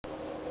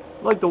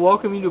I'd like to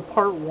welcome you to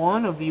part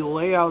 1 of the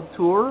layout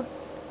tour.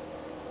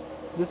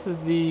 This is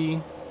the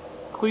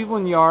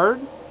Cleveland Yard.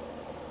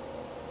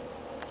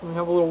 We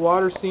have a little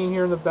water scene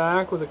here in the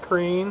back with a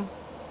crane.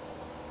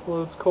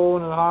 Loads coal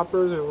into the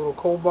hoppers. There's a little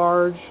coal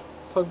barge,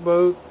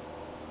 tugboat.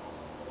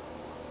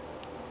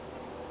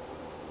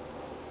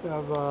 We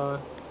have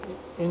a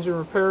engine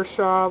repair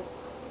shop,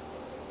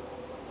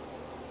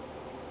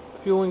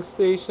 fueling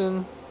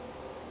station,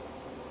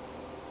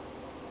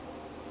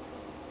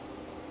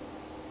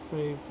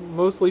 a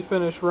mostly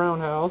finished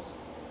roundhouse.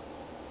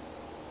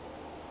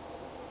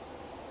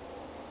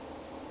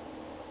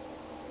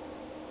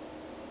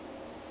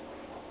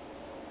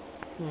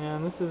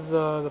 And this is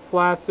the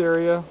flats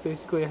area,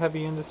 basically a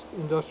heavy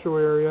industrial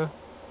area.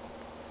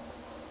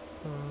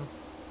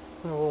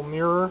 A little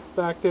mirror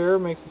back there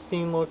makes the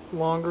scene look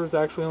longer.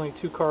 There's actually only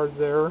 2 cars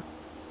there.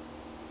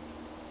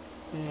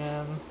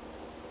 And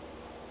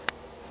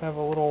have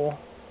a little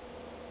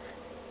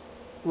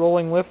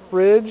rolling lift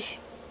bridge,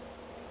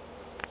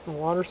 a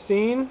water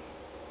scene,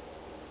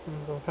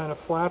 and some kind of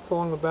flats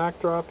along the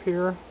backdrop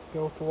here.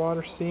 Go with the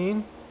water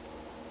scene.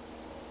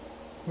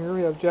 Here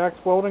we have Jack's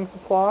Welding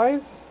Supplies.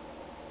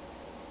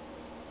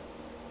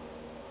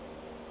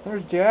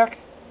 There's Jack.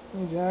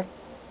 Hey, Jack.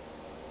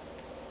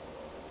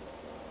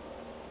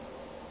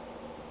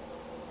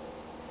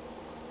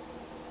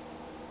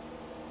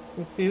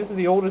 You can see this is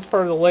the oldest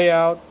part of the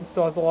layout. It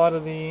still has a lot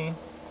of the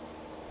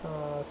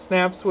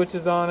snap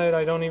switches on it.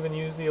 I don't even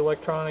use the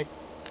electronic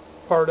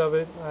part of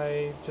it.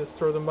 I just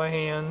throw them by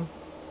hand.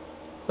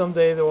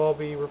 Someday they'll all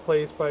be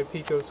replaced by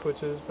Pico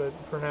switches, but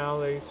for now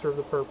they serve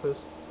the purpose.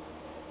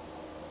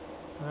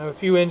 I have a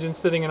few engines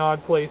sitting in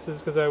odd places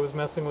because I was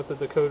messing with the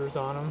decoders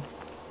on them.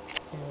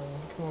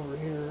 And come over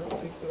here,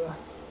 I'll take the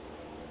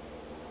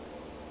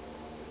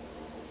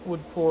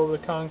wood floor with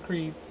the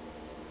concrete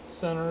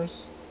centers.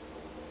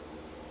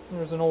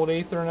 There's an old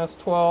Athearn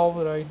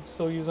S12 that I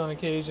still use on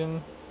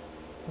occasion.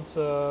 It's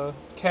a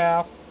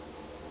calf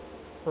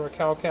for a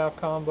cow-calf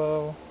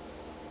combo.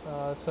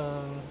 It's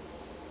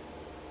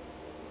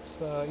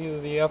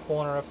either the F1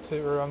 or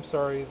F2, or I'm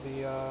sorry,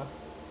 the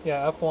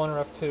F1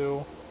 or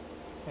F2,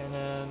 and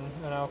then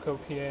an Alco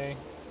PA.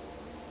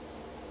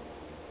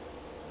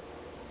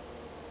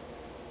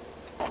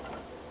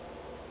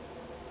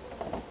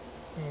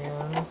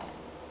 And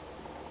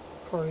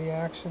part of the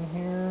action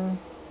here.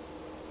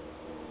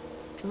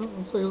 Oh, looks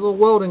like there's a little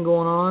welding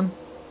going on.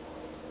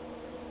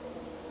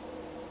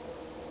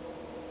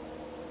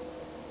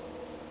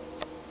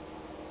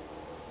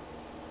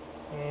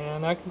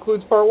 And that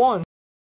concludes part 1.